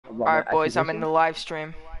Alright, boys, I'm in the live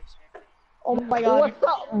stream. Oh my god. What's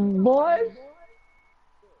up, boys?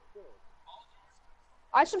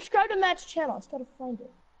 I subscribed to Matt's channel. I just gotta find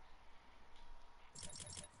it.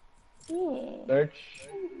 Search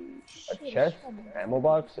a chest, ammo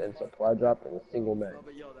box, and supply drop in a single man.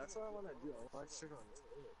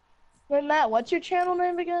 Wait, Matt, what's your channel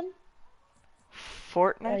name again?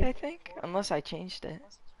 Fortnite, I think? Unless I changed it.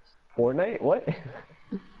 Fortnite? What?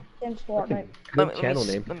 It's Fortnite. Good channel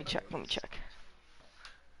name. Let me check.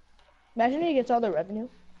 Imagine he gets all the revenue.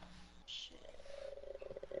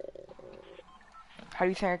 How do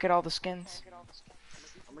you think I get all the skins?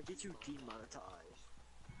 I'm gonna get you demonetized.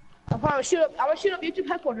 I'm gonna shoot up YouTube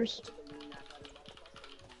headquarters.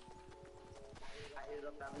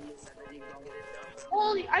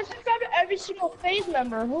 Holy, I subscribed to every single phase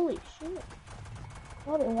member. Holy shit.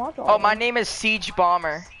 I didn't watch all Oh, of my them. name is Siege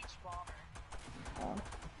Bomber. Oh.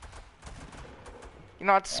 You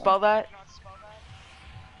know how to spell that?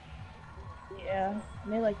 Yeah, I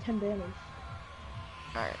made like 10 damage.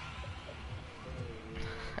 Alright.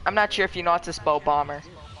 I'm not sure if you know how to spell bomber.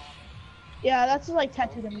 Yeah, that's like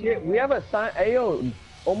tattooed on me. Shit, we have a sign. Hey yo,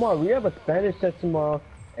 Omar, we have a Spanish test tomorrow,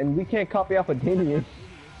 and we can't copy off of Damien.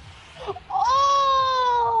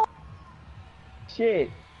 Oh! Shit.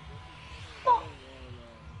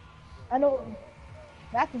 I know.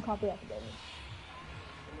 That can copy after damage.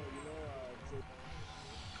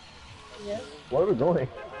 Yeah. Where are we going?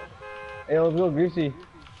 Hey, let's go, Greasy.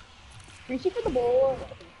 Greasy for the ball.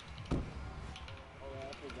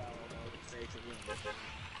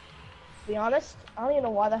 To be honest, I don't even know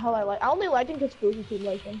why the hell I only liked him because Spooky Kid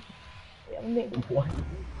liked him. Yeah, I mean, What?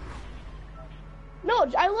 no,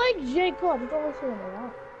 I like J. Cole. Just don't listen to him a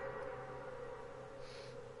lot.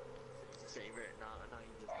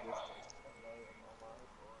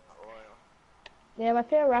 Yeah, my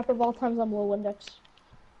favorite rapper of all time is on Low Index.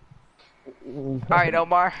 Alright,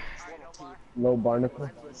 Omar. Low Barnacle.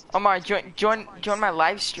 Omar, join my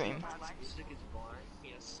live stream.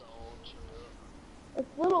 It's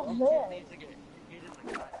Little Zan.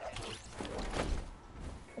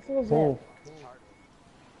 It's Little Zan. Oh.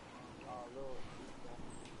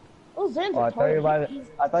 Little Zan's Oh, a I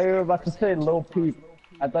thought you were about to say Lil Peep.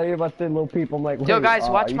 I thought you were about to say Lil Peep. I'm like, Yo, wait, guys,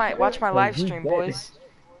 watch you my serious? live He's stream, dead. boys.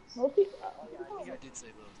 Lil Peep.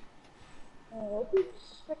 Lil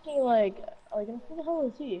Peep's freaking like who the hell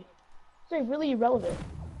is he? He's like really irrelevant.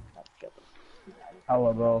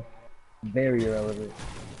 Hello, bro. Very irrelevant.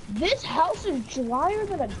 This house is drier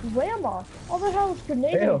than a grandma. All the hell is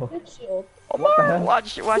grenade Ew. and big shield. What the hell?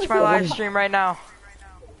 Watch my live stream right now.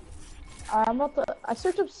 I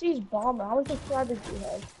searched up Siege Bomber. How many subscribers do you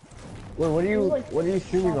have? Wait, what are you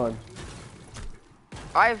streaming on?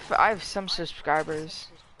 I have some subscribers.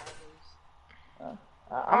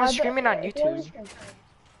 I'm streaming on YouTube.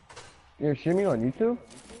 You're streaming on YouTube?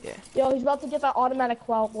 Yeah. Yo, he's about to get that automatic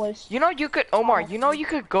clout voice. You know you could, Omar. You know you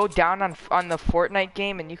could go down on the Fortnite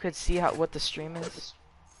game and you could see what the stream is.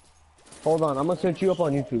 Hold on, I'm gonna search you up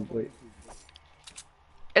on YouTube. Wait.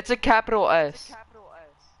 It's a capital S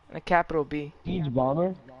and a capital B. Siege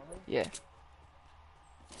Bomber? Yeah.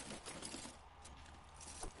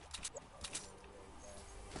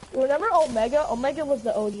 Remember Omega? Omega was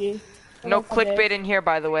the OG. No clickbait in here,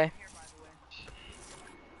 by the way.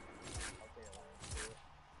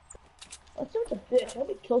 That's such a bitch. I hope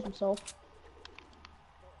he kills himself.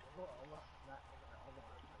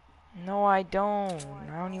 No, I don't.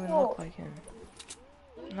 I don't even look like him.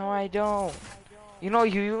 No, I don't. You know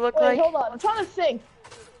who you look Wait, like? hold on. I'm trying to think.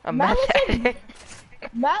 A Matt meth looks like-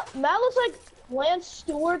 addict. Matt looks like Lance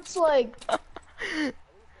Stewart's like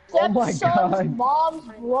Oh my stepson's God. mom's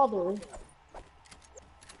brother.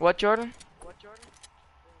 What, Jordan?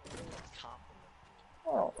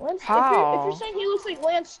 Oh, Lance. How? If you're saying he looks like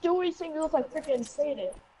Lance Stewart, you're saying he looks like freaking Satan.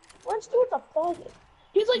 Lance Stewart's a faggot.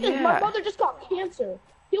 He's like this. My Yeah. brother just got cancer.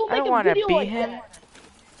 He'll I make don't a want to video be like him. that.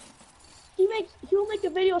 He'll make a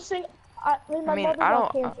video saying, my I mean, mother I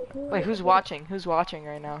got don't. cancer. Wait, who's watching? Who's watching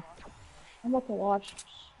right now? I'm about to watch.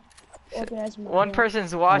 Organize my One day.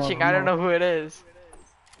 person's watching. I don't know who it is.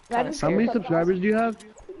 Imagine How many Stewart's like, subscribers do you have?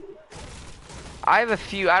 I have a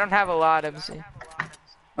few. I don't have a lot. Let me see.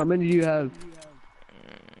 How many do you have?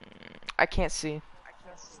 I can't see.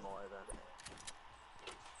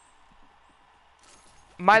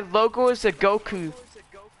 My logo is a Goku.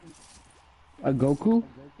 A Goku?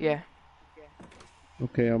 Yeah.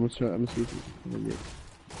 Okay, I'm gonna see if I'm gonna get.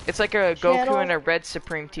 It's like a Channel. Goku in a red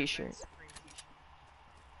Supreme t-shirt.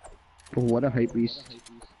 Oh, what a hype beast.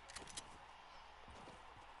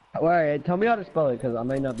 Alright, tell me how to spell it, because I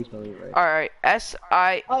might not be spelling it right. Alright.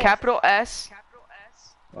 S-I, Oh. capital S,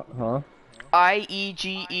 Huh?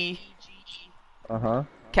 IEGE, Uh-huh.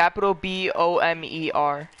 capital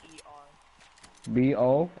BOMER.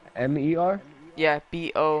 Bomer? Yeah,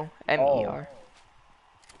 Oh, BOMER.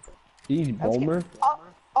 Siege That's good. Bomber?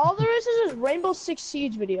 All there is Rainbow Six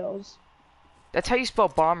Siege videos. That's how you spell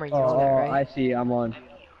bomber, you Oh, know that, oh, right? I see. I'm on. I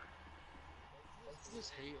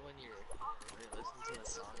just hate when you're listening to a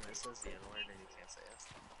song that says the N-word and you can't say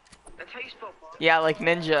it. Yeah, like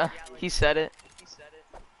Ninja. He said it.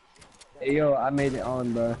 Hey, yo, I made it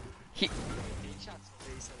on, bro. He. Shot's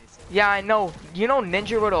face when he said Yeah, I know. You know,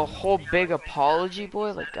 Ninja wrote a whole big apology,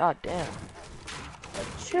 boy. Like, goddamn.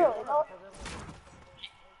 Chill, you know?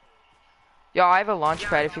 Yo, I have a launch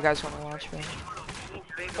pad if you guys want to launch me.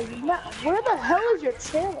 Matt, where the hell is your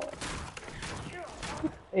channel?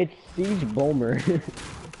 It's Siege Bomber.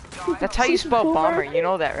 That's how you spell Boomer? bomber. You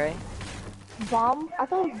know that, right? Bomb? I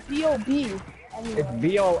thought it was B-O-B. It's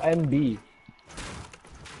BOMB.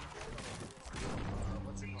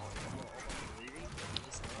 what's it called? Reading?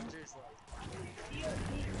 This Andrew's like,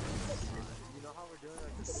 you know how we're doing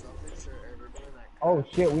like the suffix or we're doing that Oh,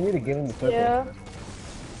 shit. We need to get in the circle. Yeah. like,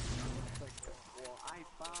 well, I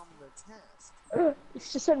bombed the test.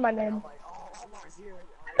 It's just in my name. Like, oh, Omar's here.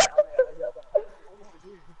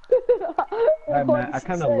 Alright, Matt. I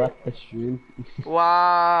kind of left the stream.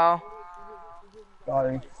 Wow.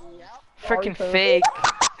 Sorry. Freaking fake.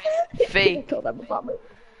 Fake. Killed that bomber.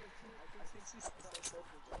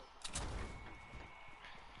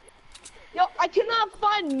 Yo, I cannot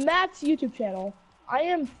find Matt's YouTube channel. I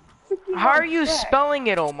am freaking. How are you upset. spelling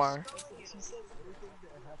it, Omar?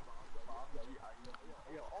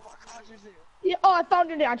 Yeah, oh, I found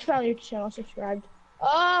your name. I just found your channel. Subscribed.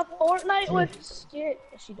 Fortnite with Skit.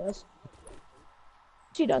 She does.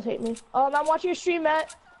 She does hate me. I'm watching your stream,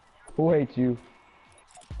 Matt. Who hates you?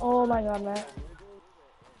 Oh my god, Matt.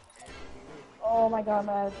 Oh my god,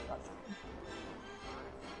 Matt.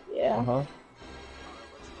 Yeah. Uh-huh.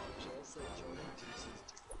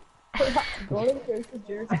 Golden versus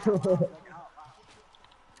Jersey. Then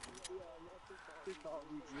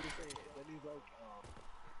he's like,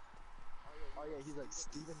 oh yeah, he's like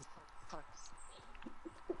Steven sucks.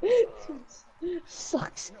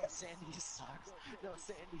 Sucks. No, Sandy sucks. No,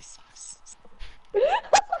 Sandy sucks.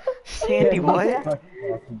 Sandy, what?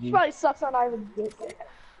 She probably sucks on Ivan's dick.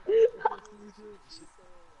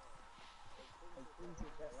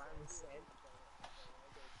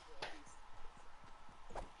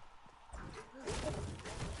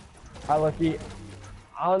 I lucky.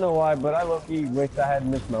 I don't know why, but I lucky wish I had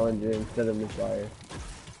Miss Mellinger instead of Miss Wire.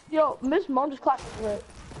 Yo, Miss Mun's class is lit.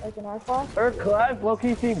 Like in our class. Her class,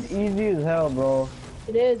 Loki seems easy as hell, bro.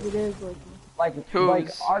 It is, like. Like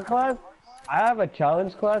Whose? our class, I have a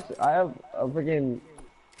challenge class. I have a freaking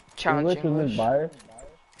Challenge English with Miss English. Byer.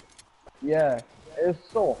 Yeah, it's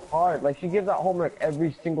so hard. Like she gives out homework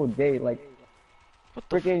every single day. Like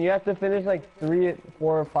freaking, you have to finish like 3,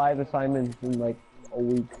 4, or 5 assignments in like a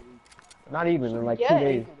week. Not even in like 2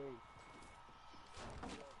 days.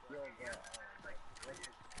 You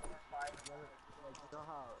know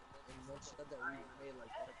how in Mitch said that we made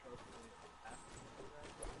like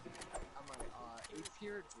I'm like, 8th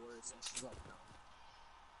period's worse, and she's like,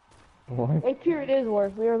 no. What? 8th period is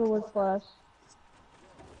worse. We are the worst class.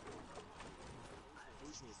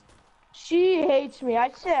 She hates me. I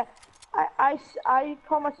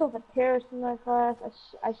call myself a terrorist in that class.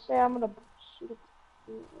 I say I'm gonna shoot.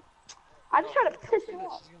 I just try to piss her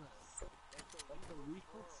off. Like the week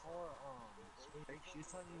before, spring break, she was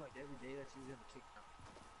telling me like every day that she was gonna kick them.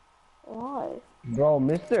 Why? Bro,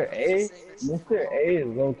 Mr. A is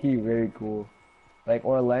low-key very cool. Like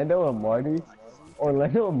Orlando and Marty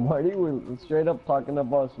were straight up talking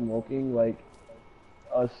about smoking, like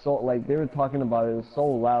like they were talking about it so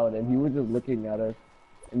loud, and he was just looking at us.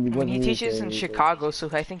 And I mean, he wasn't even teaches saying in anything. Chicago, so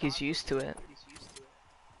I think he's used to it.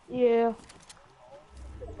 Yeah.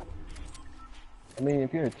 I mean,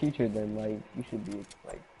 if you're a teacher, then like you should be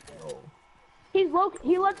like. He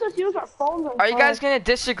lets us use our phones. Are you guys gonna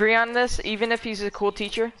disagree on this, even if he's a cool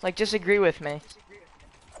teacher? Like, disagree with me.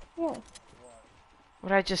 Yeah.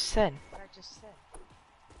 What I just said.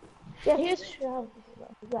 Yeah, he is.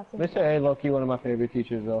 Mr. A, low-key, one of my favorite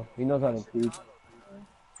teachers, though. He knows how to teach.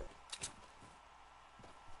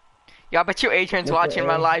 Yeah, I bet you Adrian's Mr. watching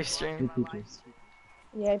my A. live stream. Good teacher.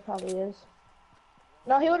 Yeah, he probably is.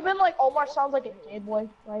 No, he would have been like, Omar sounds like a gay boy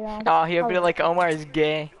right now. Oh, he'll be like, Omar is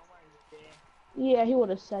gay. Yeah, he would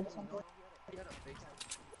have said something.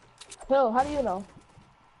 Who? How do you know?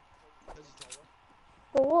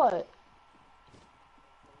 For what?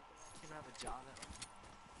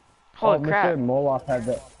 Holy Oh, crap. Mr. Moloff had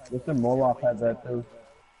that. Mr. Moloff had that too.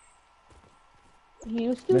 He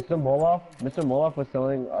used to? Mr. Moloff was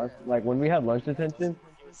telling us, like, when we had lunch detention,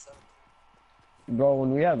 bro,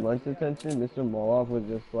 when we had lunch detention, Mr. Moloff was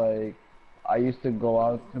just like, I used to go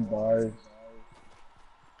out to bars.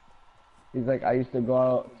 He's like, I used to go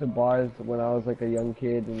out to bars when I was like a young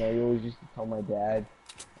kid, and I always used to tell my dad.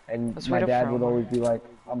 And Let's my wait up for dad would Omar. always be like,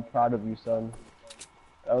 I'm proud of you, son.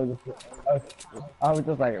 I was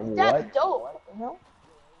just like, That's what? dope. What the hell?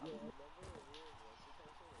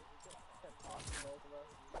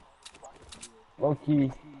 Low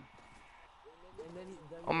key.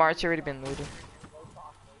 Omar, it's already been looted.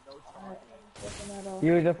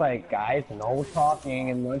 He was just like, guys, no talking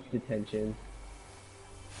and lunch detention.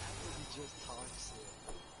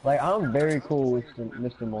 Like, I'm very cool with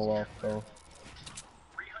Mr. Moloff, so.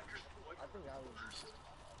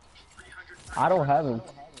 I don't have him.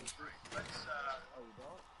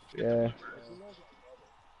 Yeah.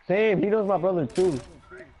 Same, he knows my brother too.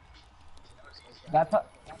 That's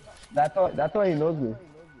why he knows me.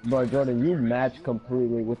 Bro, Jordan, you match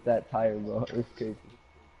completely with that tire, bro. It's crazy.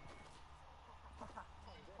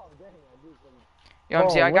 Yo,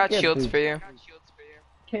 MZ, Oh, I got look at shields this. for you.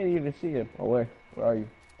 Can't even see him. Oh, where? Where are you?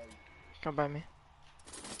 Come by me.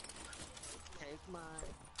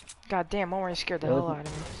 God damn, Omar, you scared the Yo, hell out of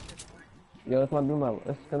me. Yo, this gonna be my last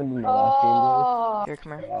game, boys. Oh, Here,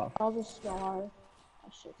 come here. Wow. I was a star.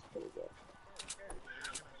 That shit's pretty good.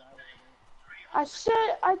 I said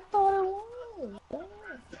I thought it was.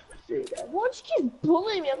 Why don't you keep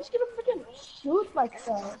bullying me? I'm just gonna freaking shoot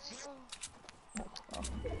myself.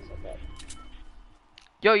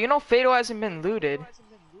 Yo, you know Fado hasn't been looted.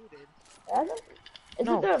 Isn't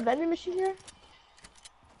No. there a vending machine here?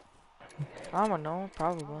 I don't know,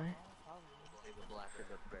 probably. The blacker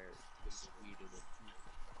the bear, the sweeter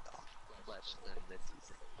the flesh than the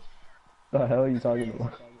teeth. The hell are you talking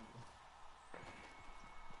about?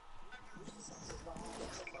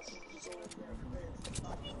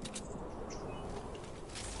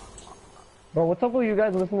 Bro, what's up with you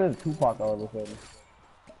guys listening to Tupac all of a sudden?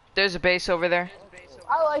 There's a base over there.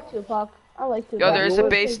 I like Tupac. I like Tupac. Yo, there's a It was-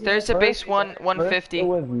 base. There's a base 150. First it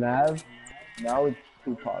was Nav, now it's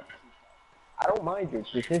Tupac. I don't mind your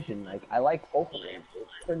decision. Like, I like both of them.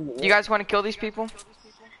 It's pretty You guys want to kill these people?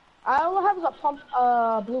 I only have a pump,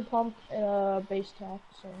 blue pump, base tech,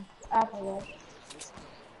 so after that.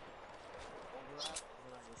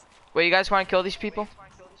 Wait, you guys want to kill these people?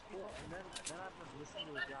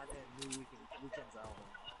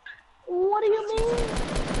 What do you mean?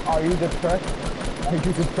 Are you depressed? Are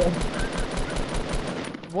you depressed?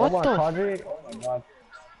 What Come the? on, Padre. Oh my god.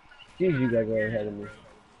 Jeez, you guys are ahead of me.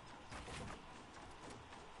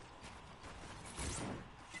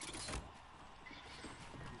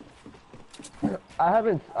 I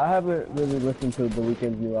haven't really listened to The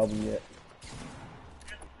Weeknd's new album yet.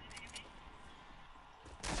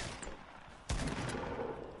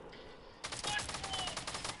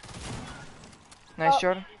 Nice,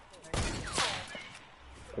 Jordan.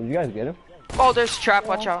 Did you guys get him? Oh, there's a trap.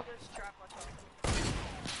 Watch out.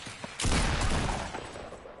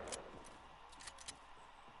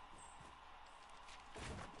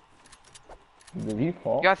 Did he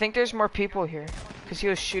fall? Yo, I think there's more people here, cause he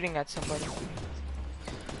was shooting at somebody.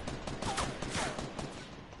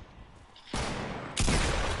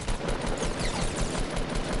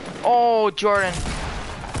 Oh, Jordan.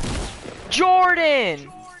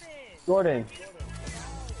 Jordan! Jordan,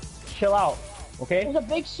 chill out, okay? There's a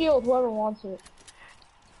big shield, whoever wants it.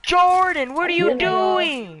 Jordan, what are you Yeah.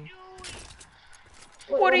 doing?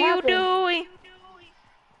 Wait, What are you happened? doing?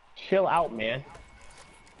 Chill out, man.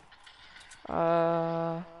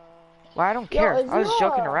 Well, I don't Yo, care. is I was there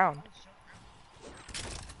joking a- around.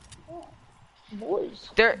 Boys.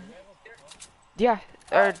 There. Yeah,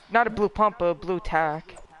 not a blue pump, a blue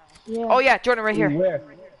tack. Yeah. Oh yeah, Jordan right here. Where?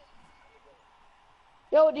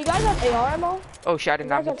 Yo, do you guys have AR ammo? Oh shit, I Do did you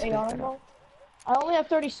not guys mean to have AR pick that up. ammo? I only have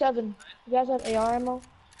 37. You guys have AR ammo?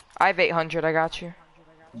 I have 800. I got you.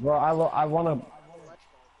 Bro, I wanna.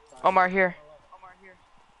 Omar here.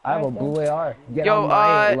 I have a Alright, blue AR. Get Yo, on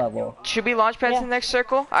my level. should we launch pads Yeah. in the next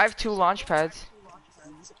circle? I have 2 launch pads.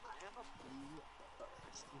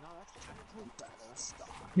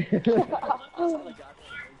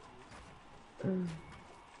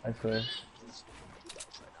 I swear.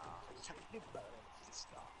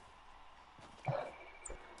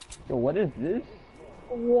 Yo, what is this?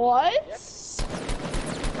 What?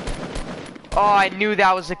 Oh, I knew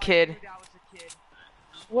that was a kid.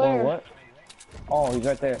 Where? Oh, what? Oh, he's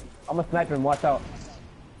right there. I'm gonna snipe him. Watch out.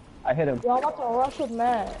 I hit him. Yo, I'm about to rush with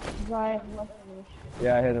Matt. Right,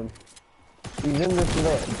 Yeah, I hit him. He's in this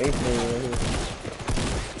little base area right here.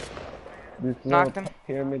 This Knocked little him.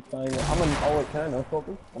 pyramid triangle. I'm gonna. Oh, can I no scope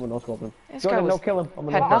him? I'm gonna no scope him. This Jordan, guy no was kill him. I'm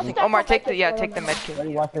gonna had no kill him. nothing. Omar, take the take the med kit.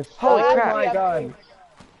 Ready, watch this. Holy Oh crap. my god.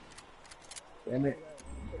 Damn it.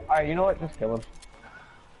 Alright, you know what? Just kill him.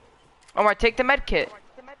 Omar, take the med kit.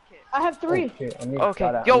 I have 3. Oh, shit. I need Okay.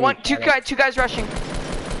 shot at- Yo, I need two shot at- guys rushing.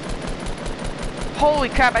 Holy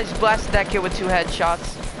crap! I just blasted that kid with 2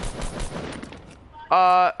 headshots.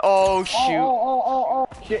 Oh shoot. Oh.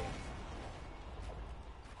 Shit.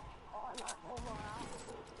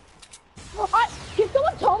 Can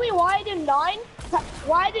someone tell me why I did 9?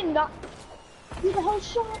 Why I did not? Who the hell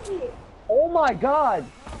shot me? Oh my god.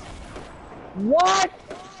 What?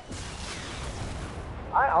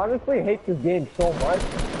 I honestly hate this game so much.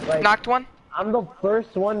 Like, Knocked one. I'm the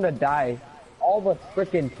first one to die all the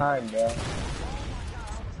freaking time, bro.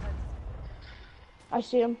 I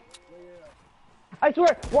see him. I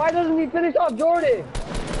swear, why doesn't he finish off Jordan?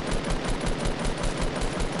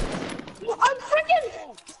 I'm freaking.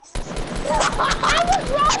 I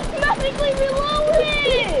was automatically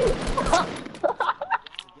reloaded.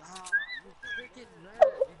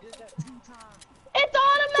 It's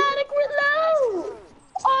automatic reload.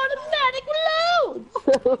 Automatic reload.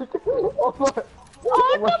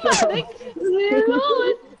 Automatic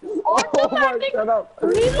reload. Automatic Shut up.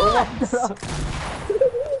 reload. Shut up.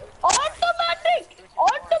 Automatic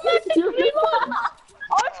reload.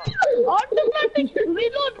 Automatic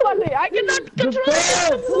reload button. I cannot control it.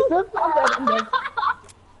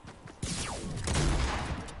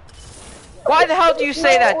 Why the hell do you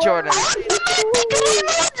say that, Jordan? I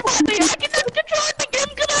cannot control the game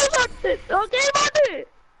because I lost it. Okay, buddy.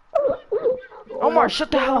 Omar, shut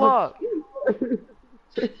the hell up.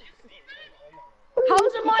 How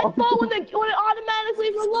is it my fault when it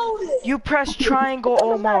automatically reloaded? You press triangle,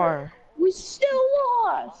 Omar. We still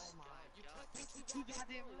lost.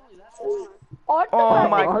 Oh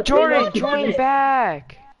my, Jordan, join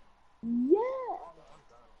back. Yeah.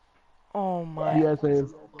 Oh my Yes, I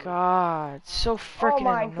am. god, so freaking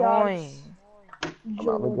my God. annoying. I'm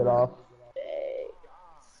about to get off.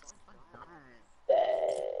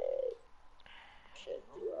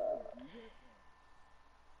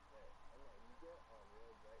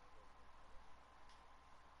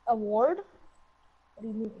 Award? What do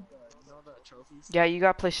you mean? Yeah, you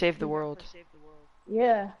gotta play Save the World.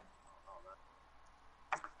 Yeah.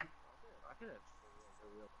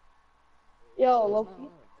 Yo, Loki.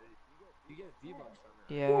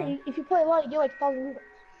 Yeah. If you play a lot, you get like 1,000 V-Bucks.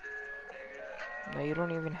 No, you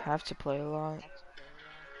don't even have to play a lot.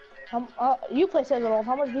 You play Save the World.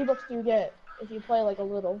 How much V-Bucks do you get if you play like a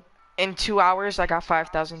little? In 2 hours, I got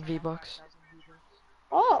 5,000 V-Bucks.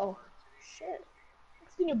 Oh, shit.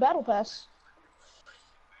 It's the new Battle Pass.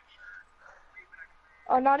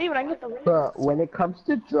 Or not even, I get the ring. But when it comes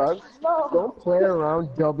to drugs, No. don't play around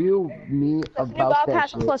me That's the new about Battle that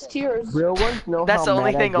Pass shit. plus tiers. Real ones know That's how the only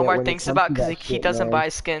mad I thing get Omar when it thinks comes about to because that he shit, doesn't man. buy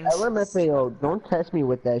skins. LMFAO, don't test me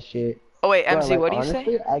with that shit. Oh wait, Bro, MZ, like, what do you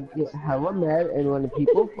honestly, say? I get hella mad, and when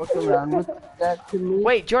people fuck around with that to me,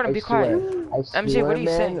 Wait, Jordan, I be swear, quiet. I MZ, swear, what do you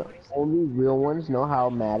say? man, only real ones know how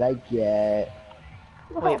mad I get.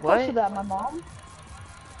 Wait, Who what? posted that, my mom?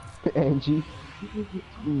 Angie,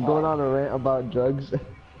 going on a rant about drugs.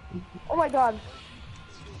 Oh my god.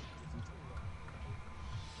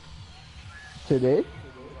 Today?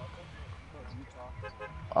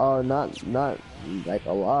 Oh, not like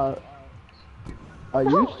a lot. I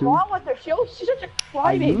used What's to. wrong with her? She's such a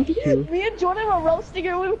I crybaby. used to. Me and Jordan were roasting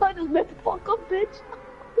her. We were like, this fuck up, bitch.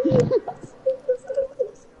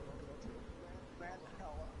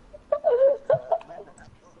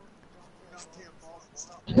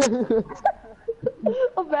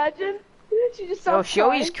 Imagine. She just Yo, starts she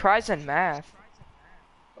always crying. cries in math.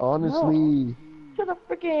 Honestly. To the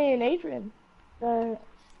freaking Adrian. But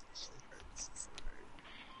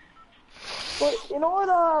you know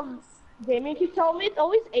what, Damien keeps telling me? It's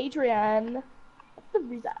always Adrian. What's the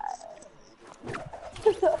reason?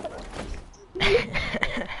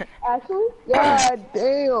 Actually? God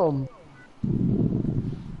damn.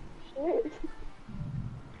 Shit.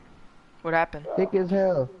 What happened? Thick as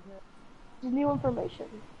hell. Just new information.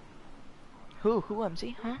 Who,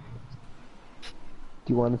 MZ, huh?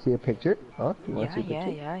 Do you want to see a picture? Huh? Do you want Yeah, to see a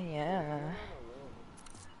picture? yeah.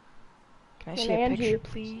 Can I And see a Angie. picture, Let's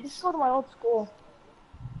please? go to my old school.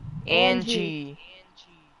 Angie.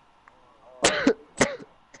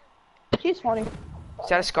 She's funny. Is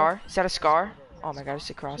that a scar? Is that a scar? Oh my god, it's a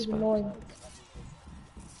She's crossbow. annoying.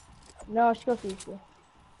 No, she goes to school.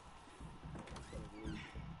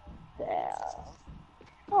 Yeah.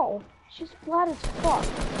 Oh, she's flat as fuck.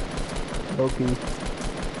 Okay.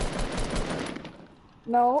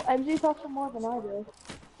 No, MG talks more than I do.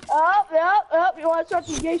 Up. You want to start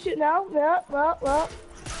some gay shit now? Up.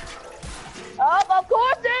 Of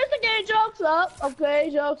course there's the gay jokes. Up. Okay,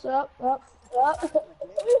 jokes. Up.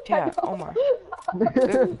 Yeah, Omar. Who Let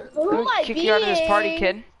me might kick be? you out of this party,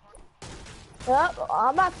 kid.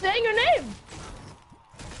 I'm not saying your name.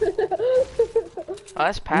 Oh,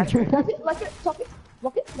 that's Patrick. That's it. Like it. Talk it.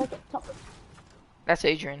 Walk it. Like it. Talk it. That's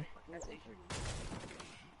Adrian.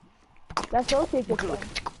 That's okay. Good one.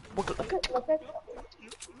 Okay.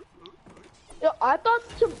 Yo, I thought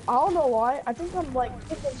I don't know why. I think I'm like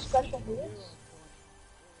picking special moves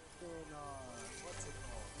What's it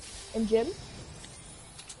called? in gym.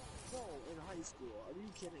 No, in high school. Are you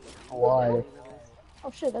kidding? Why?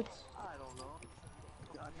 Oh shit, that's. I don't know.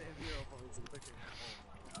 Goddamn hero points and picking.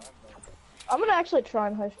 Oh my god. I'm gonna actually try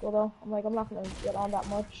in high school though. I'm not gonna get on that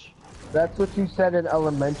much. That's what you said in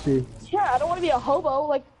elementary. Yeah, I don't want to be a hobo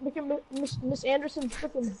like Miss Anderson's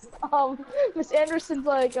freaking Miss Anderson's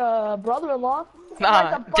like brother-in-law.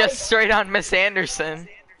 Nah, just straight on Miss Anderson.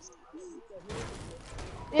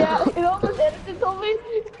 Yeah, you know what Miss Anderson told me?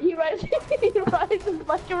 He rides his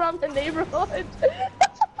bike around the neighborhood.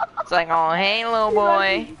 It's like, oh, hey, little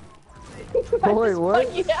boy. Wait,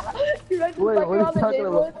 what? Yeah, he rides his Wait, bike what are around you the talking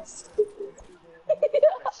neighborhood. about?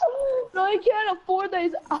 No, he can't afford that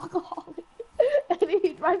he's alcoholic. And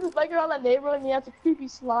he rides his bike around the neighborhood and he has a creepy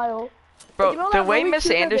smile. Bro, You know the that way movie Miss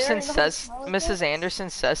Truth or Dare, Anderson you know how says, she smiles like Mrs. that? Anderson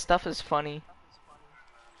says stuff is funny.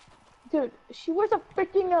 Dude, she wears a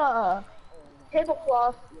freaking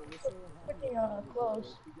tablecloth, freaking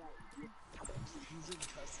clothes. He's in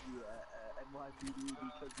custody at NYPD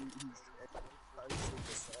because he's charged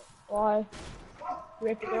with assault. Why?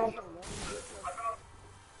 Rape a girl. He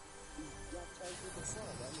got charged with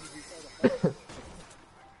assault. That means he tried to fight.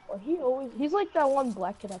 Well, he's like that one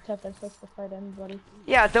black kid at Tech that says to fight anybody.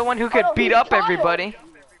 Yeah, the one who could no, beat he's up Kyle. everybody.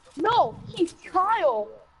 No, he's Kyle.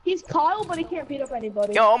 He's Kyle, but he can't beat up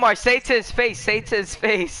anybody. Yo, Omar, say it to his face. Say it to his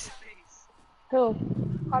face. Who?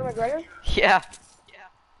 Conor McGregor? Yeah.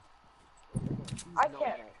 I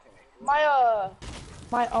can't.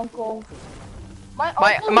 My uncle. My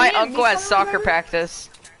My Liam, uncle he's has Conor soccer McGregor? practice.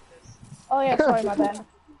 Oh yeah, sorry, my bad.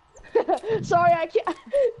 Sorry, I can't.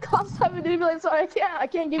 Cost time to do like, sorry, I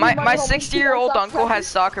can't give you money. My on 60-year-old soccer uncle has practice.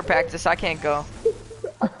 soccer practice. I can't go.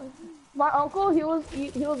 My uncle, he was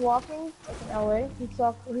walking like in LA. He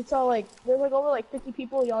saw like there was like over like 50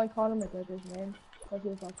 people yelling Conor McGregor's name because he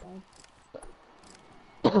was outside.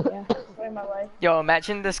 Yeah, sorry, my life. Yo,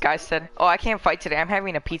 imagine this guy said, "Oh, I can't fight today. I'm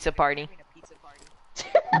having a pizza party."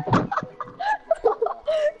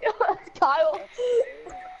 Kyle.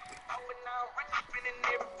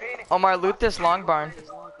 Omar, loot this long barn.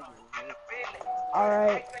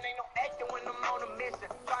 Alright.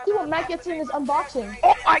 See what Matt gets in his unboxing.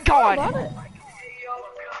 Oh my god! Love it.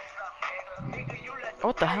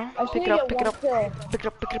 What the hell? I just Pick need it to up, get pick it one up, kill. pick it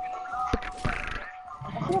up, pick it up.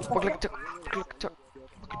 Look like a tuck, look like a tuck,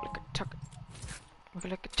 look like a tuck, look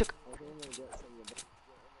like a tuck.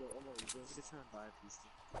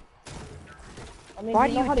 I mean, Why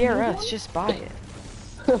do know you how to dare use us? one? Just buy it.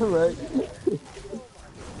 Right.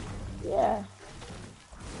 Yeah.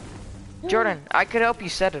 Jordan, I could help you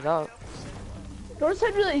set it up. Jordan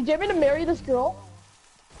said, "Really, do you want me to marry this girl?"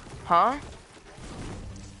 Huh?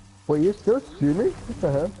 Wait, you're still streaming? What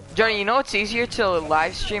the hell? Jordan, you know it's easier to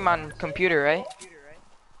live stream on computer, right?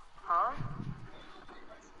 Huh?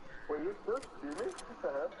 Wait, you're still streaming? What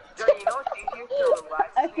the hell? Jordan, you know it's easier to live stream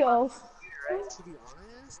on Echo. computer, right? To be honest,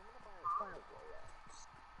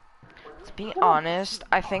 To be honest,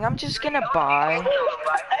 I think I'm just gonna buy.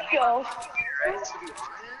 Echo.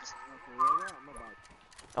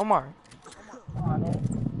 Omar.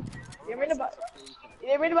 You want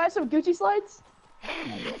me to buy some Gucci slides?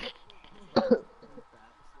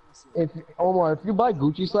 Omar, if you buy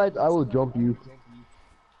Gucci slides, I will jump you.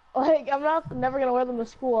 Like, I'm never gonna wear them to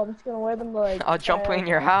school. I'm just gonna wear them to like. I'll jump in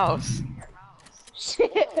your house.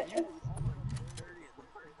 Shit.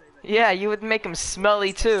 Yeah, you would make him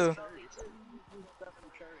smelly too.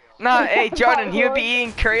 Nah, hey Jordan, he would be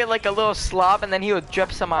eating curry like a little slob, and then he would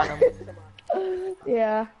drip some on him.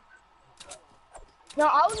 Yeah. No,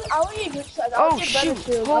 I would get Gucci slides. Oh, shoot.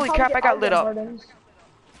 Holy crap, I got lit up.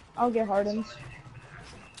 I'll get Hardens.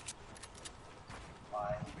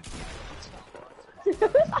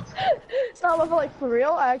 No, but like for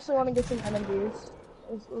real, I actually want to get some NMDs.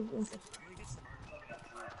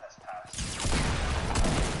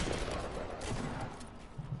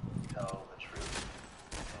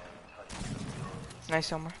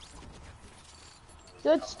 Nice, Omar.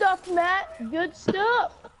 Good stuff, Matt. Good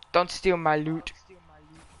stuff. Don't steal my loot.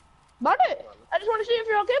 About it. I just want to see if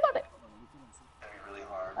you're okay about it.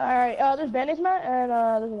 Alright, there's band-aids, Matt, and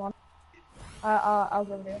there's a launch. I was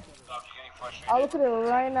over there. I'll look at it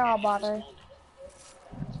right now, Bobby.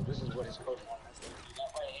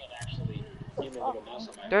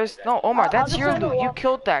 There's no Omar. I'll That's just your send the loot. You launch.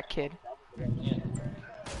 killed that kid.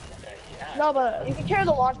 No, but you can carry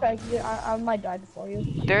the launch pad. 'Cause I might die before you.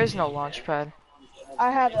 There is no launch pad. I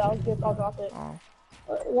have it. I'll drop it. Oh.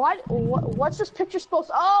 What's this picture supposed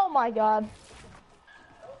to... Oh my god.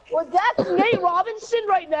 Well, that's Nate Robinson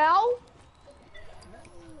right now?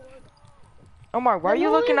 Omar, why are you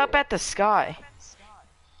looking up at the sky?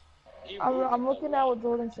 I'm looking at what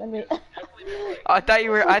Jordan sent me. I thought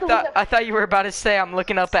you were. I thought you were about to say I'm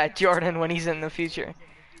looking up at Jordan when he's in the future.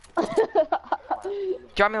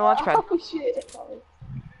 Drop me the launch pad. Oh shit.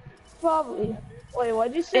 Probably. Wait,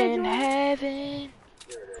 what'd you say, In Jordan? heaven.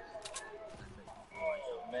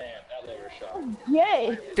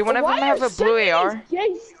 Yay. Did one of them have a blue AR?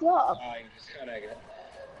 Yay stuff.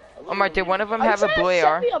 Omar, did one of them Are you have a trying to blue send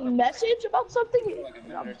AR? me a message about something?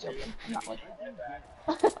 No, I'm joking. Not like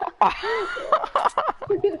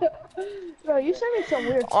Bro, you sent me some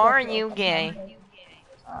weird stuff. Aren't bro. you gay?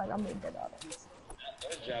 I'm gonna get out of it.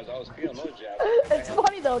 It's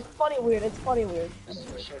funny though, it's funny weird, it's funny weird.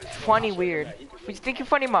 Funny weird. You think you're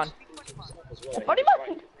funny, man? Funny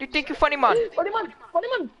man! You think you're funny, man? Funny man! Funny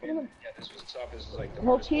man! Funny man!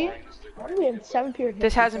 Low key, why do we have 7 period?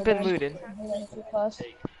 This hasn't been looted. I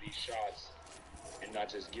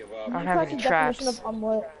don't have any traps.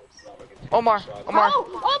 Omar, Omar,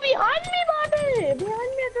 Oh, behind me, buddy!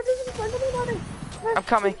 Behind me, there's somebody, buddy. I'm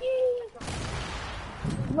coming.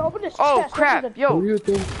 No, but it's Oh chest, crap, Who do yo, you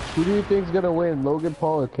think? Who do you think's gonna win, Logan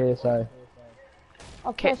Paul or KSI?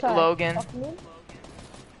 Okay, Logan.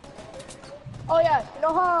 Oh yeah, you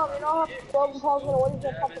know how Logan Paul's gonna win? He's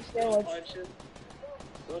gonna pump the steroids.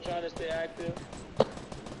 Still trying to stay active.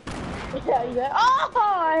 Yeah, you got. Oh,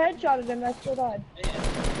 I headshotted him. I still died.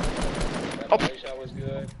 Oh. That shot was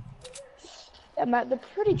good. Yeah, Matt, they're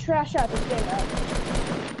pretty trash out this game, Matt.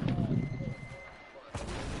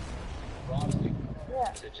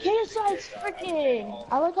 Yeah. KSI's freaking.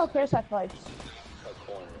 I like how KSI fights.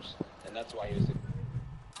 Corners. And that's why he was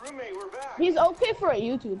roommate, we're back. He's okay for a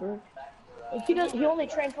YouTuber. Like, he only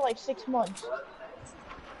trained for like 6 months.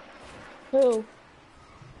 Who?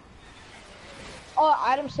 Oh,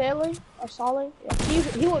 Adam Saley? Or Saleh? Yeah,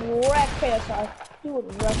 he would wreck KSI. He would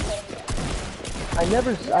wreck KSI. I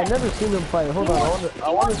never seen him fight. Hold on, I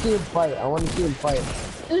want to see him fight. I want to see him fight.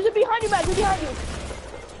 There's a behind you, Matt. They're behind you.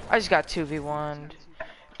 I just got 2v1'd.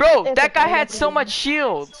 Bro, that guy had so much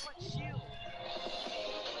shields.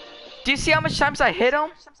 Do you see how much times I hit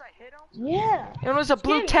him? Yeah. It was a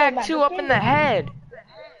blue This tag game, too Matt, up in the head.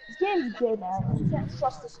 This game's gay, man. You can't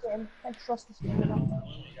trust this game. Can't trust this game. You know?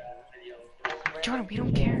 Jordan, we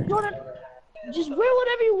don't care. Jordan, just wear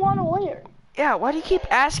whatever you want to wear. Yeah, why do you keep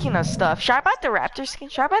asking us stuff? Should I buy the raptor skin?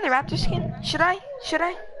 Should I buy the raptor skin? Should I? Should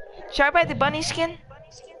I? Should I buy the bunny skin?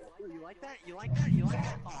 You like that? You like that? You like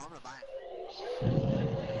that? Oh, I'm gonna buy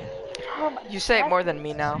it. You say it more than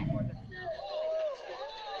me now.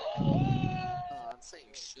 I'm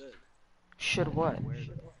saying should. Should what?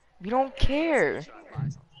 We don't care.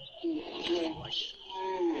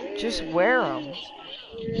 Just wear them.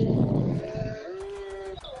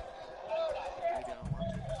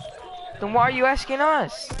 Then why are you asking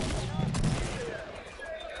us?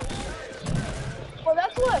 Well,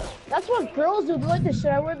 that's what girls do. They like to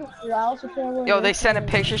should I wear the blouse or should I wear Yo, they this? sent a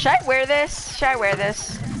picture. Should I wear this? Should I wear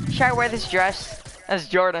this? Should I wear this dress? That's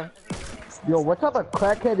Jordan. Yo, what type of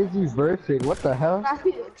crackhead is he versing? What the hell? That's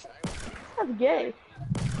gay.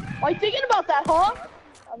 Are you thinking about that, huh?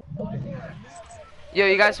 Yo,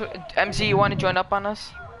 you guys, MZ, you want to join up on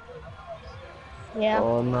us? Yeah.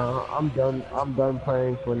 Oh no, I'm done. I'm done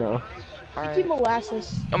playing for now. Alright. Keep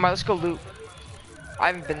molasses. Alright, let's go loot. I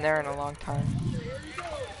haven't been there in a long time.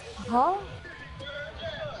 Huh?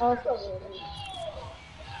 Oh, it's so weird.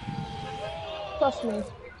 Trust me,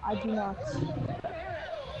 I do not.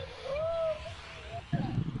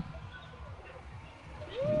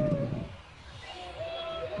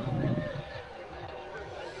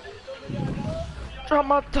 Well,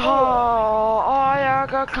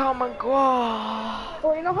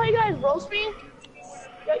 you know how you guys roast me?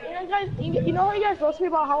 You know how you guys roast me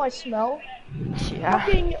about how I smell? Yeah.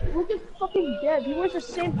 Fucking, look at fucking Deb. He wears the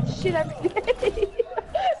same shit every day.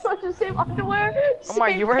 Like the same underwear. Oh my,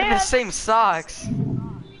 you're wearing the pants. same socks.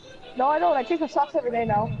 No, I don't. I change my socks every day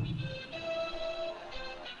now.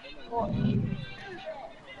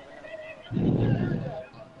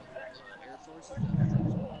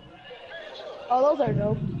 Oh, those are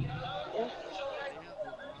dope.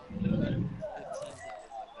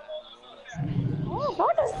 Oh, Oh,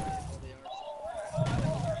 they are.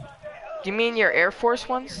 Do you mean your Air Force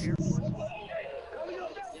ones? Yeah, that's what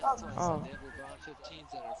I said. Oh, They have LeBron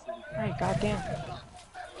 15s that are fully alright, powered. goddamn. I want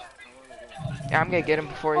to get them. Yeah, I'm gonna get them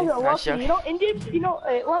before Okay, you. Nice lucky. joke. You know, Indian. You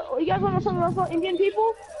know, you guys want to know something else about Indian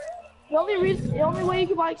people? The only way you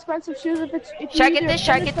can buy expensive shoes if Should you I get either this? Should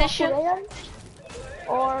I finish get this South shoe? Korea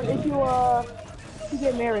or if you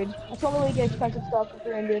get married. That's the only way you get expensive stuff if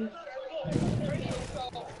you're Indian.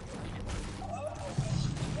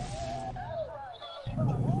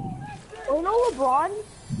 Well, you know LeBron?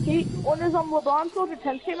 When his LeBron Soldier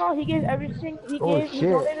 10 came out, he gave everything. Oh He shit.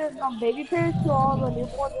 donated baby pairs to all the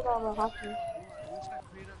newborns in the hospital. I wish I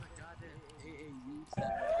played on the goddamn AAU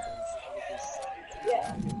channel because with his son too.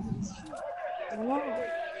 Yeah. They had the coolest shoes. I know.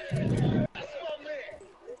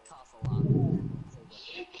 It costs a lot though.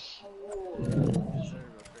 So they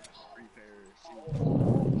deserve a freaking free pair of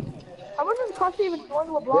shoes. How much does it cost to even join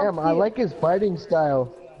LeBron's Damn, I team? like his fighting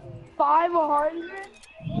style. 500. More than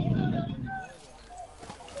that.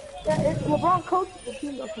 Yeah, LeBron coaches the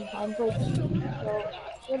team though sometimes. Like, so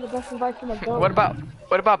he had the best advice from a goat. What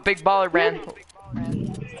about Big Baller Brand?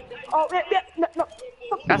 Oh, no, no.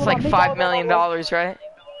 That's like $5 million, right?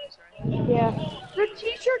 Yeah. Their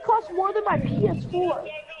t-shirt costs more than my PS4.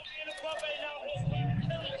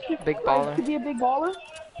 Big Like, to Baller. be a big baller,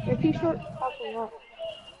 their t-shirt costs a lot.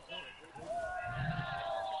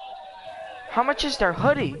 How much is their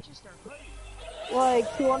hoodie? Like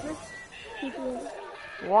 200? 200.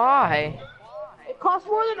 Why? It costs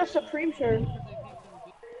more than a Supreme shirt.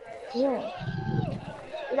 Yeah.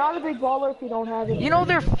 You're not a big baller if you don't have it. You know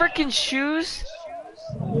their freaking shoes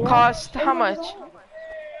Yeah. cost how much?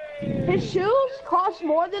 His shoes cost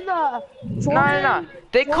more than the No. Jordan.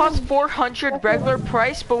 They cost Jordan- 400 regular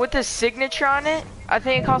price, but with the signature on it, I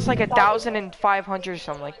think it costs like 1,500 or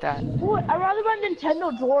something like that. Ooh, I'd rather buy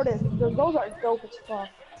Nintendo Jordans. Those are dope as fuck.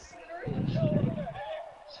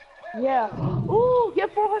 Yeah. Ooh,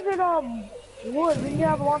 get 400 wood. We can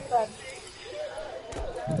have a launch pad.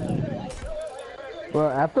 Bro,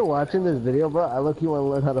 after watching this video, bro, I look you want to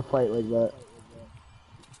learn how to fight like that.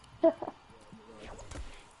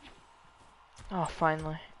 Oh,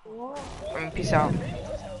 finally. Peace out.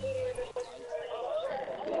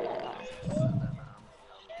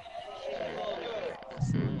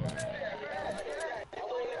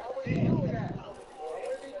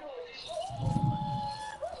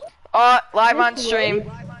 Live on stream.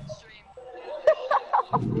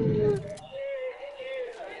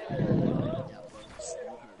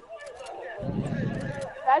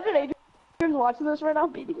 Imagine Adrian's watching this right now,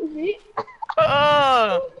 beating his meat.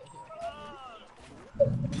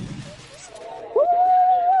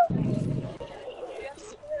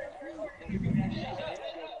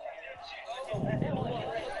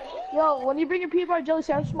 Yo, when you bring your peanut butter jelly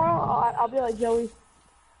sandwich tomorrow, I'll be like Joey.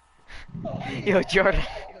 Yo, Jordan.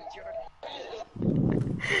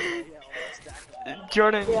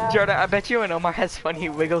 Jordan, Yeah. Jordan, I bet you and Omar has fun. He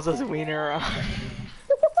wiggles his wiener around.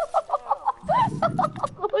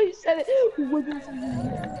 He said it.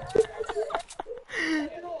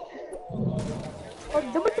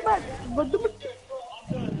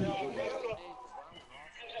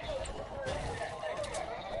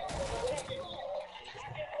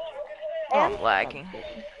 Oh, I'm lagging.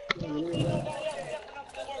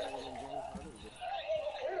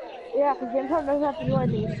 Yeah, because James Harden doesn't have to do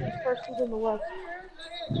anything. He's first seed in the West.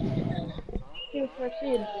 He was first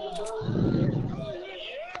seed.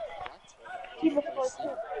 He was first seed.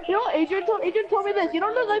 You know, Adrian told me this. You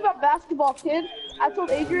don't know nothing about basketball, kid. I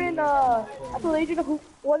told Adrian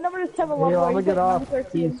what number is Kevin Love? Yo, I'm gonna He's get like off. number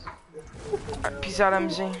 13. Peace. Alright, peace out,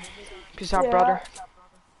 MZ. Peace out, Yeah. brother.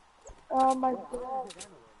 My God.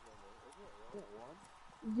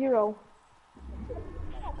 0.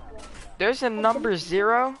 There's a number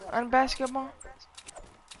 0 on basketball.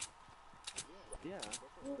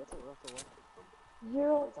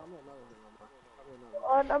 0.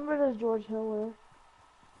 What number does George Hill wear?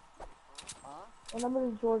 What number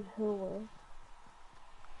does George Hill wear?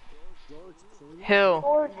 Hill.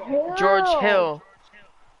 George Hill. George Hill.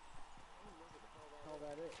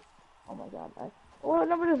 Oh my God. What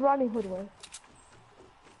number does Rodney Hood wear?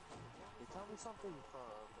 Tell me something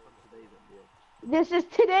from today's NBA. This is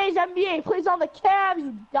today's NBA. Plays on the Cavs,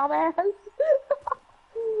 you dumbass.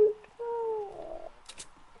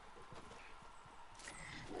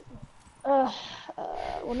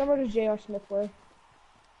 What number does J.R. Smith wear?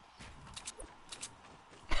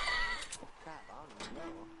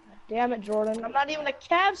 Damn it, Jordan. I'm not even a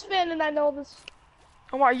Cavs fan and I know this.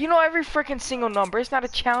 Omar, you know every freaking single number. It's not a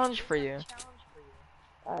challenge for you.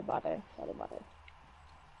 Bye.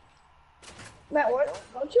 Matt, what?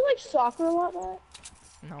 Don't you like soccer a lot, Matt?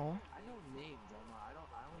 No. I know names, Omar.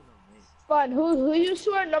 I only know names. Fine. Who used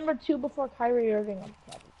to wear number 2 before Kyrie Irving on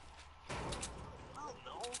the top? I don't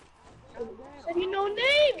know. You Goddamn, said I you don't know know.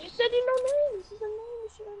 names. You said you know names. This is a name you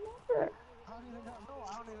should remember. I don't even know. No,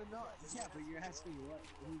 I don't even know. Yeah, but you're asking me what?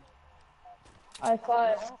 Who? I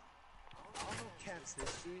thought. I don't know Cap's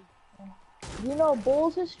history. Do you know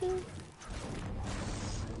Bulls history?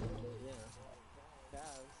 Yeah.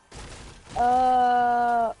 Cavs.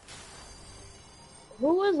 Uh,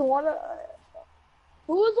 who was one of?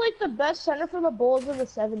 Who was like the best center for the Bulls in the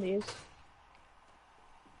 '70s?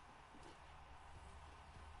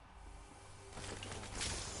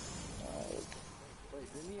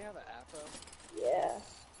 Wait, didn't he have an afro? Yeah,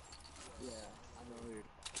 Yeah, I know who you're.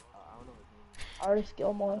 I don't know his name. Artis I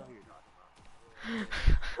Gilmore. know who you're talking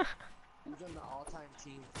about. He's on the all-time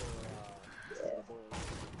team for the Bulls.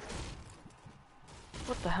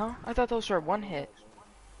 What the hell? I thought those were one hit.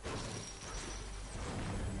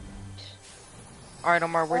 Alright,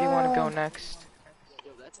 Omar, where do you want to go next?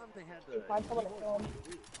 Yo, that time they had the Find someone to kill him.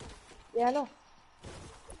 too. Yeah, I know.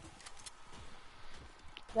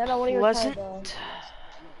 Then I want to Pleasant. I know that.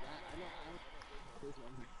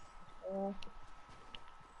 I know.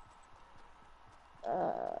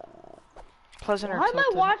 Pleasant or Why am I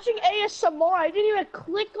tilted? watching ASMR? I didn't even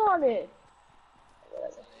click on it.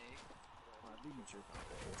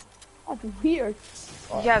 That's weird.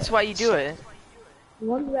 Yeah, that's why you do it. The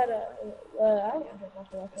ones that I don't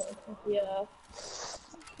know yeah.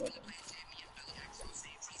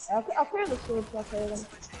 I'll clear the sword so I'll clear them.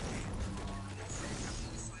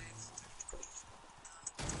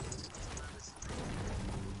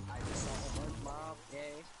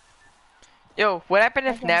 Yo, what happened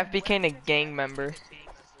if Nav became a gang member?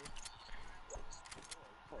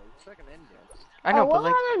 I know, but What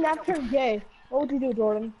like, happened if Nap turned gay? What would you do,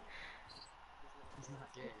 Jordan?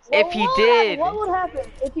 if he did, What would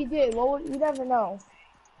happen if he did? What would you never know?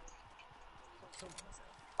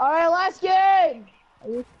 All right, last game.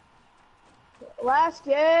 Last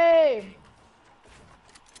game.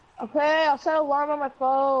 Okay, I'll set an alarm on my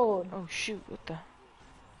phone. oh shoot, what the?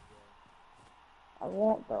 I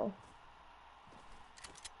won't though.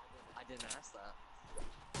 I didn't ask that.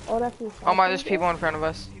 Oh, that's too Oh my, there's people in front of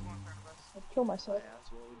us. I'll kill myself. I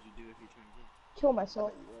asked what would you do if you turned gay? Kill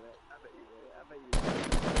myself. I bet you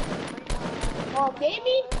would. Oh,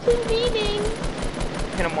 baby, too meaning.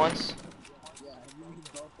 Hit him once. Yeah, you mean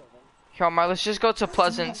both of them. Here, Omar, let's just go to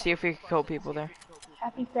Pleasant, see if we can kill people there.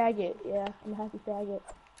 Happy faggot. Yeah, I'm a happy faggot.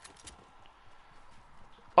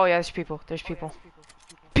 Oh yeah, there's people. There's people.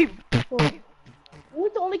 People. Well, you're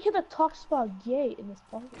the only kid that talks about gay in this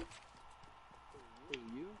party. Who,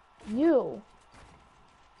 you? You.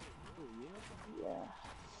 Who, you? Yeah.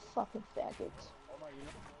 Fucking faggots. Omar, you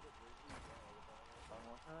know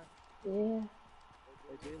Yeah,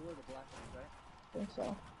 they did wear the black ones, right? I think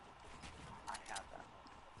so. I have that.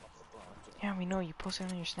 Yeah, we know you posted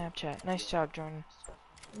on your Snapchat. Nice job, Jordan.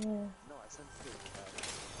 Yeah. No, I sent it to the cat.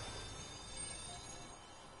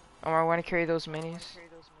 Omar, want to carry those minis?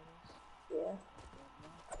 Yeah.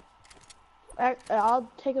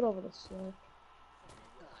 I'll take it over the sword.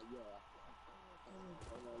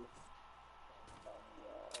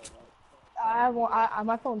 I won't.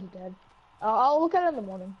 My phone's dead. I'll look at it in the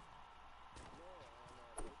morning.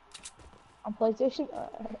 On PlayStation.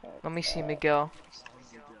 Let me see, Miguel.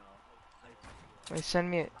 Wait, send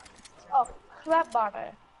me it. Oh, crap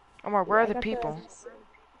butter. Omar, where Yeah, are I the got people?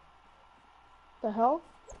 The hell?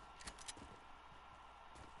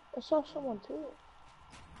 I saw someone too.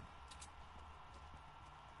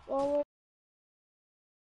 Oh, wait.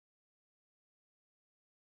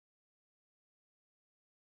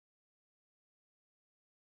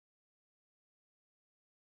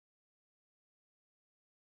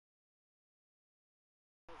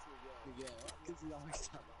 Yeah, because he always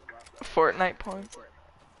talks about Fortnite porn.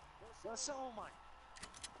 What's so much?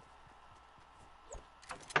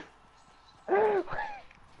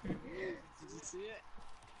 Did you see it?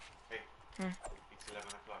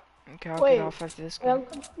 Okay, I'll Wait, get off after this wait, I'm game.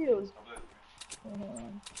 confused.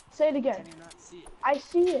 Say it again. Can you not see it? I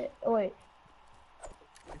see it. Oh, wait.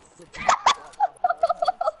 It's the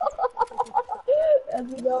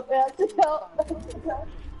That's a go. That's a go.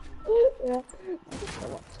 Yeah.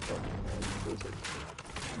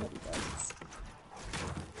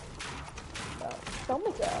 Oh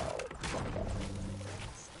my god.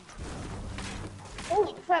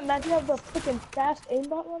 Holy crap, man, do you have the freaking fast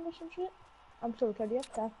aimbot run or some shit? I'm so sorry, do you have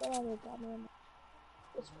fast run or got run?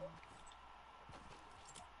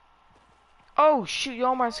 Oh shoot, you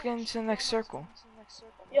almost getting to the next circle.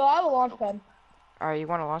 Yo, I have a launch pad. Alright, you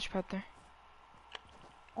want a launch pad there?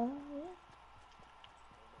 Oma,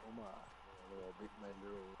 little big my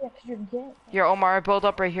little. Yeah, 'cause you're gay. Here, Omar, build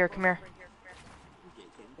up right here. Come here.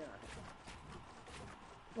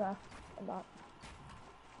 Nah, I'm not.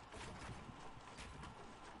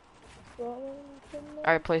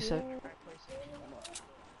 Alright, place it. Go,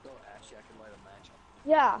 Ashley, I can light a match.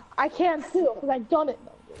 Yeah, I can too, because I've done it.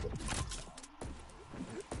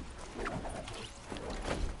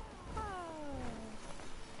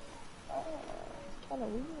 Kind of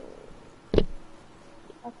weird.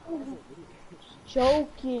 I'm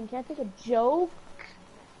joking. Can I take a joke?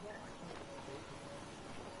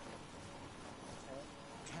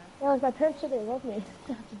 Yeah, like my parents said they love me.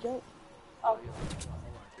 That's a joke. Oh.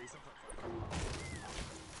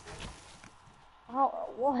 How?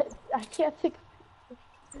 What? I can't think.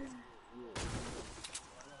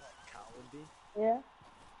 Yeah.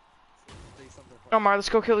 Omar, let's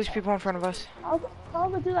go kill these people in front of us. How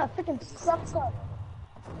am I do that? Freaking sucks up.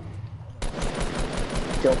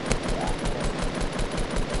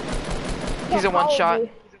 He's a one shot.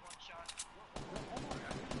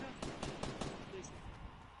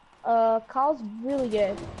 Kyle's really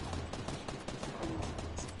good. No,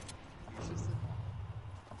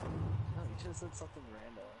 you should have said something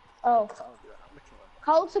random. Oh. Oh, dude, I'm gonna kill him.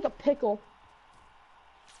 Kyle looks like a pickle.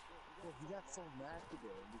 Well, he got so mad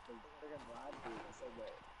today because friggin' Rod dude, I said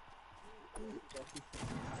that. Jesse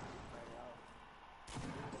right out.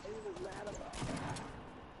 He was mad about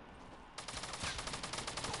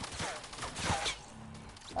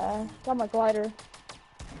that. Got my glider.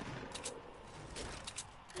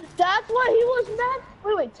 That's why he was mad?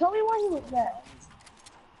 Wait, tell me why he was mad.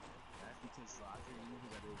 That's because Roger knew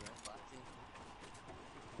that it was red boxing.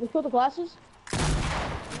 We killed the glasses?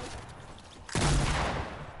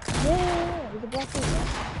 Yeah, the glasses.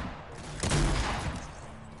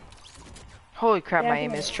 Holy crap, Yeah, my I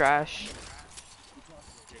aim think is trash.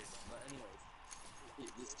 But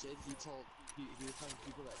anyways, this kid, he was telling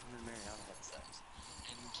people that him and Mariana had sex.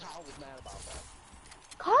 And Kyle was mad about that.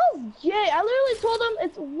 Kyle's gay. I literally told him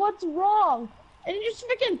it's what's wrong. And he just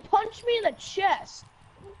freaking punched me in the chest.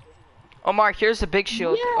 Omar, here's the big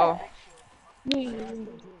shield. Yeah. Oh.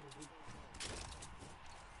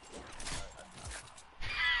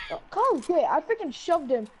 Kyle's gay. I freaking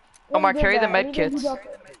shoved him. when Omar, he did carry the that, and med he didn't kits. do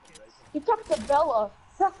nothing. He talked to Bella.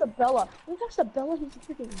 When he talks to Bella, he's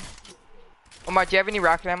freaking... Omar, do you have any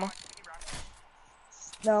rocket ammo?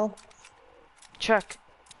 No. Check.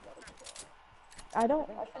 I don't.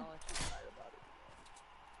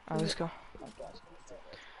 Alright, let's go.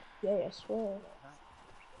 Yeah, I swear.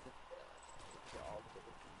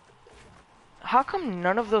 How come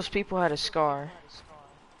none of those people had a scar?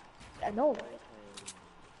 I know, right?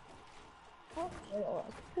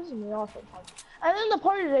 This is me off sometimes. And then the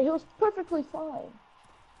party today, he was perfectly fine.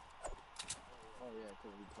 Oh yeah,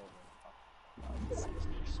 because we told him.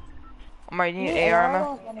 Omar, you need Yeah, AR I ammo?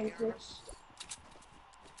 don't have any tips.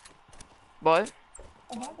 What?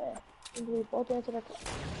 I have it. And we both answered our call.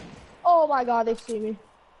 Oh my god, they see me.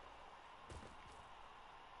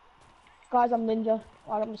 Guys, I'm ninja.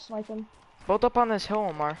 I'm gonna snipe him. Build up on this hill,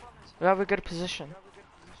 Omar. We have a good position.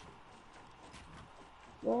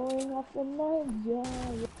 Going off the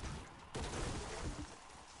ninja.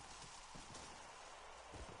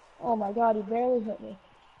 Oh my god, he barely hit me.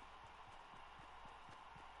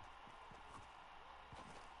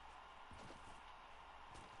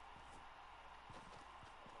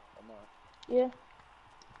 Yeah.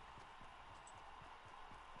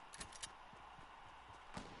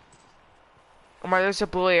 Omar, there's a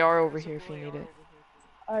blue AR over here if you need it.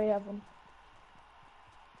 I already have one.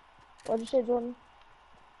 What'd you say, Jordan?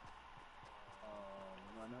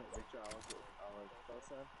 I know Victor, I was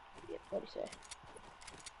close up. Yeah, what'd you say?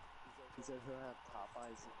 He said he'll have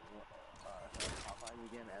Popeyes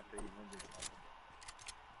again after he wins his life.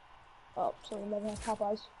 Oh, so we never have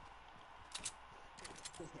Popeyes.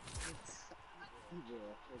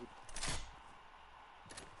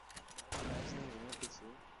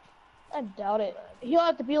 I doubt it. He'll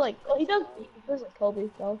have to be like, oh, he does like Kobe,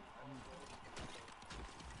 though.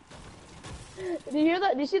 Did you hear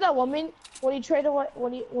that? Did you see that woman when he traded away,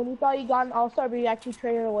 when he thought he got an All-Star, but he actually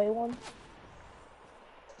traded away one?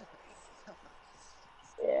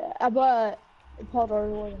 Yeah, but it called her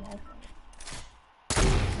away an All-Star.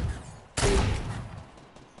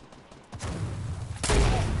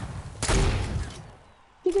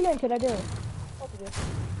 Peek again, kid, I do.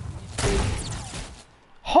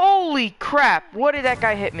 Holy crap! What did that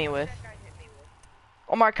guy hit me with?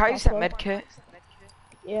 Omar, can I use that med kit?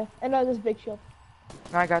 Yeah, and this big shield.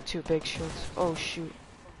 I got 2 big shields. Oh shoot.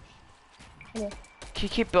 Yeah. Can you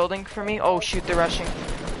keep building for me? Oh shoot, they're rushing.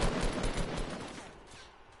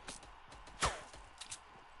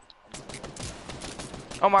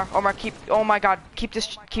 Omar, keep. Oh my God, keep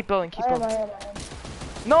this. Keep building. Keep I am, building. I am, I am.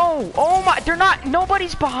 No. Oh my. They're not.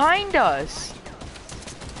 Nobody's behind us.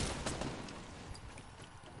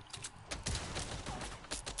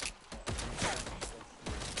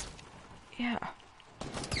 Yeah. All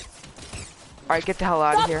right, get the hell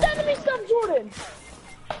out of Stop here. sending me stuff, Jordan!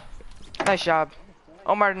 Nice job.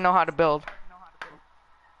 Omar didn't know how to build.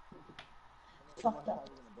 Fuck that.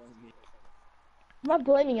 I'm not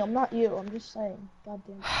blaming you, I'm not you, I'm just saying. God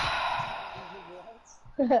damn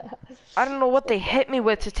it. I don't know what they hit me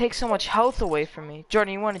with to take so much health away from me.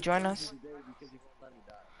 Jordan, you want to join us?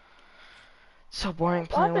 So boring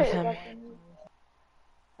playing with him.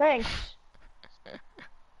 Thanks.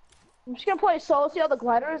 I'm just gonna play solo, see how the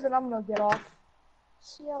glider is, and I'm gonna get off.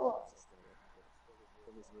 See how...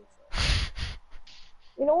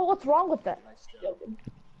 You know what? What's wrong with that?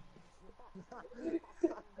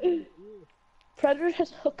 Predator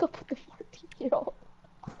has hook up with the 14-year-old.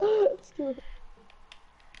 Let's do it.